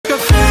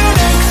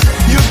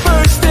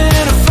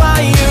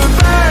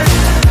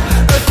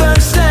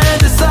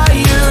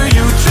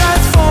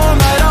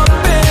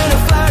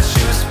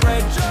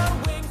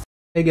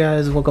Hey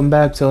guys, welcome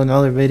back to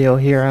another video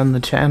here on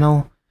the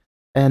channel.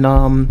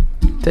 And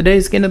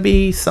today's gonna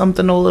be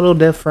something a little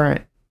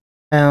different.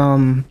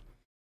 Um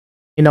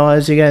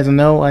as you guys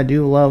know, I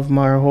do love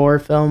my horror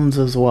films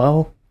as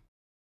well.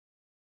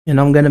 And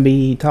I'm gonna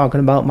be talking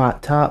about my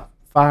top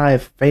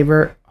 5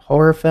 favorite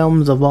horror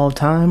films of all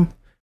time.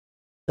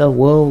 So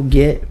we'll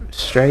get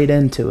straight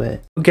into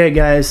it. Okay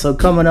guys, so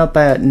coming up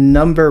at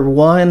number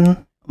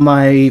 1,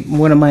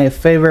 one of my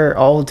favorite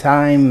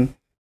all-time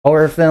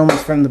horror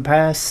films from the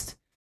past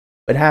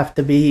would have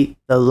to be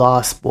The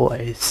Lost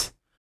Boys.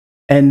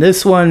 And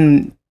this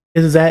one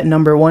is at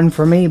number 1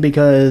 for me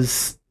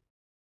because,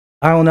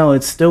 I don't know,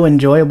 it's still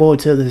enjoyable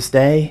to this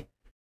day.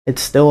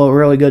 It's still a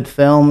really good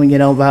film,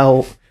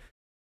 about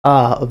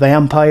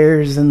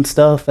vampires and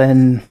stuff.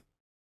 And,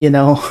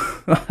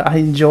 I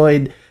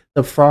enjoyed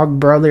the Frog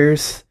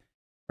Brothers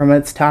from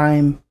its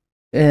time.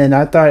 And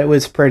I thought it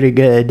was pretty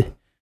good.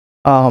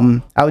 I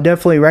would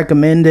definitely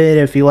recommend it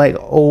if you like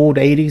old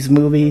 80s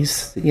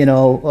movies,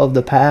 of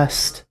the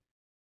past.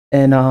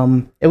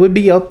 And it would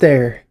be up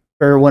there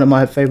for one of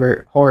my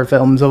favorite horror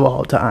films of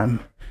all time.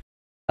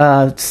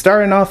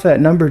 Starting off at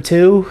number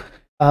 2,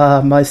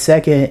 my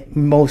second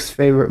most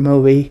favorite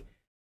movie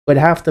would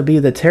have to be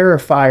the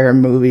Terrifier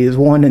movies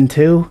 1 and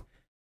 2.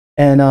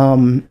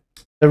 And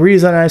the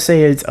reason I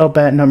say it's up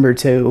at number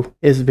 2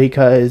 is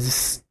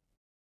because,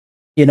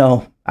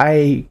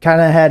 I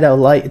kind of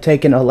had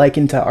taken a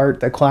liking to Art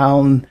the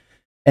Clown,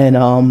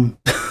 and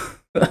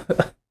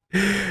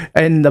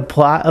and the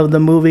plot of the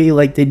movie,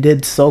 they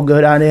did so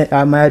good on it.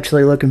 I'm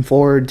actually looking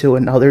forward to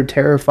another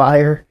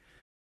Terrifier.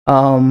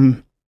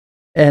 Once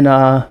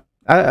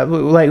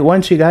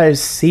you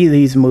guys see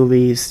these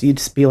movies, you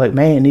just be like,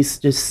 man, he's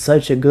just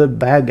such a good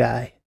bad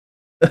guy.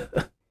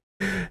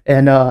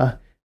 And the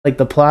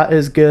plot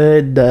is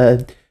good.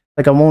 I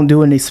won't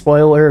do any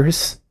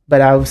spoilers,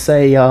 but I would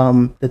say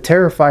the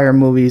Terrifier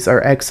movies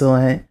are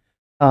excellent.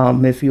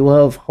 If you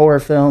love horror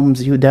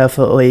films, you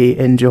definitely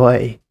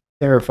enjoy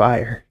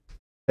Terrifier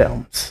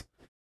films.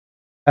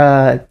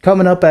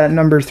 Coming up at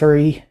number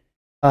 3,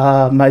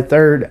 my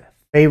third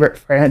favorite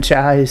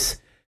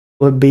franchise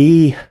would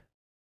be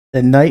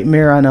the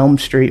Nightmare on Elm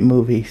Street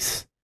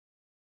movies.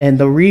 And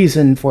the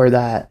reason for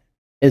that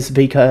is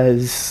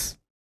because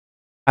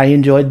I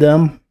enjoyed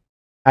them.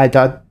 I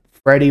thought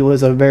Freddy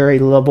was a very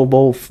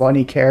lovable,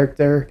 funny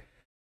character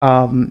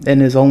in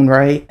his own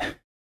right.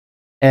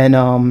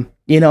 And,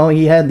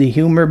 he had the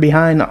humor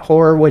behind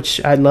horror,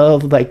 which I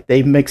love.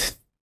 They mixed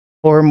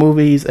horror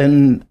movies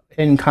and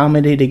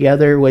comedy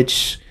together,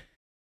 which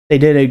they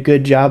did a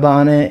good job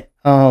on it.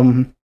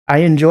 I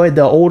enjoyed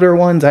the older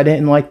ones. I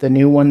didn't like the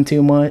new one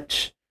too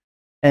much.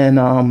 And,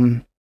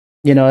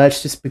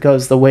 that's just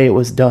because the way it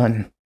was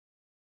done.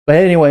 But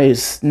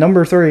anyways,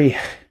 number 3,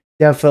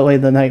 definitely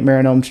the Nightmare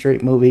on Elm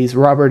Street movies.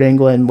 Robert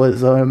Englund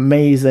was an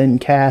amazing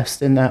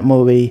cast in that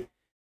movie.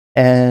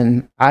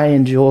 And I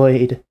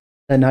enjoyed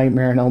the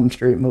Nightmare on Elm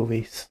Street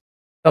movies.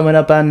 Coming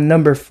up on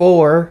number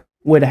 4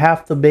 would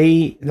have to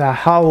be the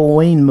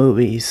Halloween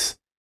movies.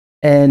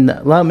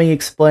 And let me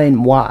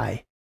explain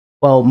why.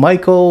 Well,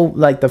 Michael,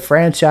 the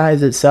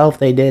franchise itself,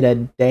 they did a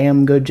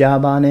damn good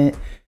job on it.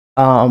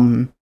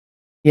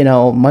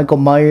 Michael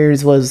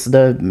Myers was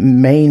the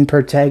main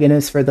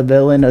protagonist for the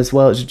villain, as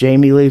well as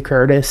Jamie Lee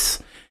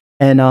Curtis.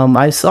 And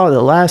I saw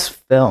the last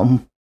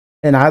film,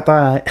 and I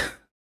thought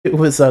it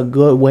was a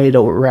good way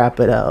to wrap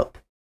it up.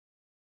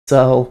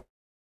 So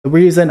the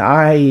reason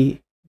I,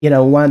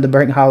 wanted to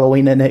bring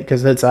Halloween in it,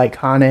 because it's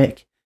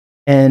iconic.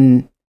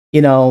 And,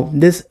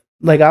 this,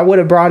 I would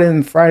have brought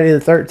in Friday the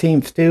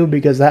 13th too,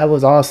 because that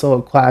was also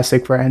a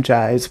classic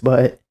franchise.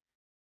 But,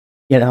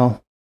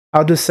 I'll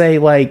just say,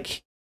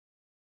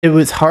 it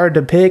was hard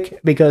to pick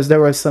because there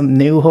were some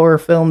new horror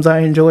films I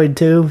enjoyed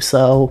too.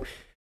 So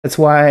that's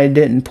why I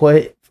didn't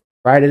put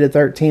Friday the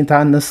 13th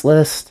on this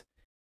list.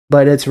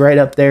 But it's right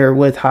up there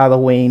with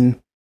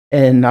Halloween.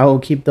 And I will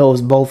keep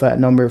those both at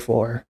number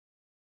 4.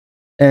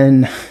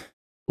 And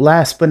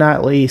last but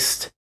not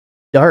least,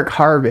 Dark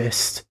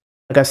Harvest.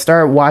 I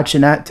started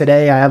watching that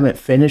today. I haven't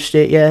finished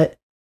it yet.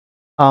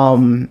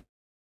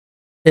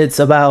 It's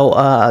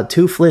about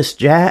Toothless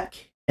Jack,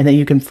 and then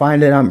you can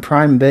find it on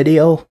Prime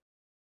Video.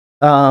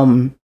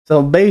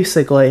 So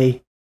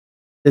basically,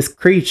 this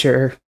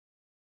creature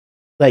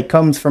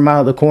comes from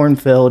out of the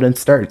cornfield and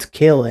starts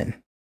killing.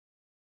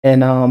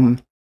 And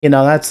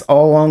that's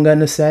all I'm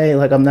gonna say.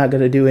 I'm not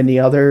gonna do any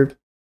other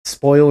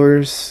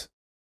spoilers.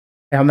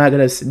 I'm not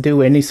gonna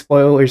do any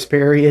spoilers,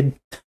 period.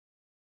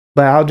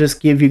 But I'll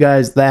just give you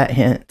guys that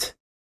hint.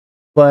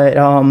 But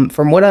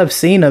from what I've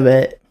seen of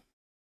it,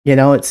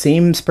 it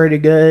seems pretty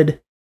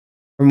good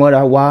from what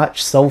I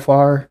watched so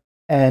far.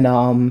 And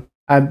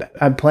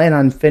I plan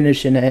on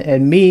finishing it.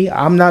 And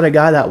I'm not a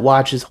guy that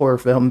watches horror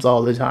films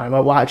all the time. I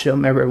watch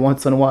them every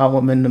once in a while.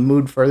 I'm in the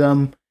mood for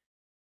them.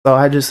 So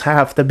I just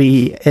have to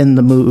be in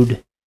the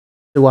mood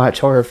to watch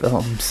horror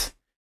films.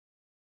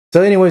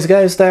 So anyways,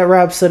 guys, that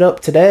wraps it up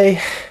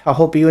today. I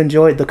hope you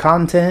enjoyed the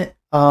content.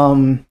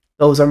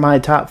 Those are my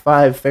top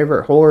 5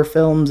 favorite horror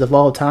films of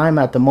all time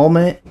at the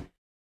moment.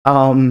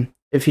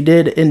 If you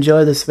did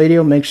enjoy this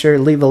video, make sure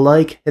to leave a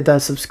like, hit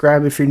that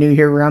subscribe if you're new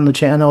here around the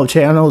channel.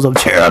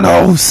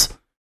 Channels.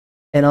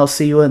 And I'll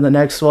see you in the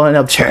next one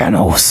of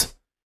channels.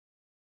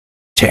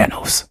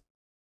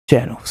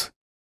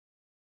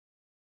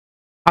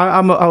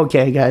 I'm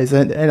okay, guys.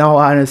 In all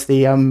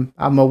honesty, I'm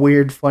a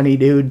weird, funny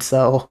dude.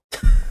 So,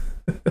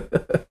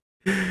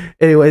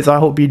 anyways, I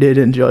hope you did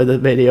enjoy the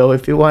video.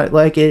 If you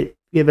like it,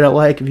 give it a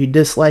like. If you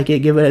dislike it,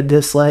 give it a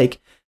dislike.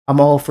 I'm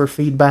all for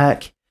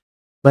feedback.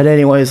 But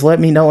anyways, let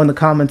me know in the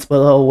comments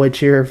below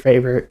what's your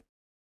favorite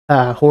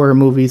horror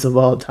movies of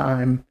all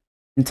time,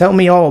 and tell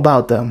me all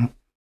about them.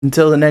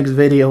 Until the next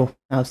video,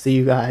 I'll see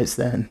you guys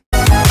then.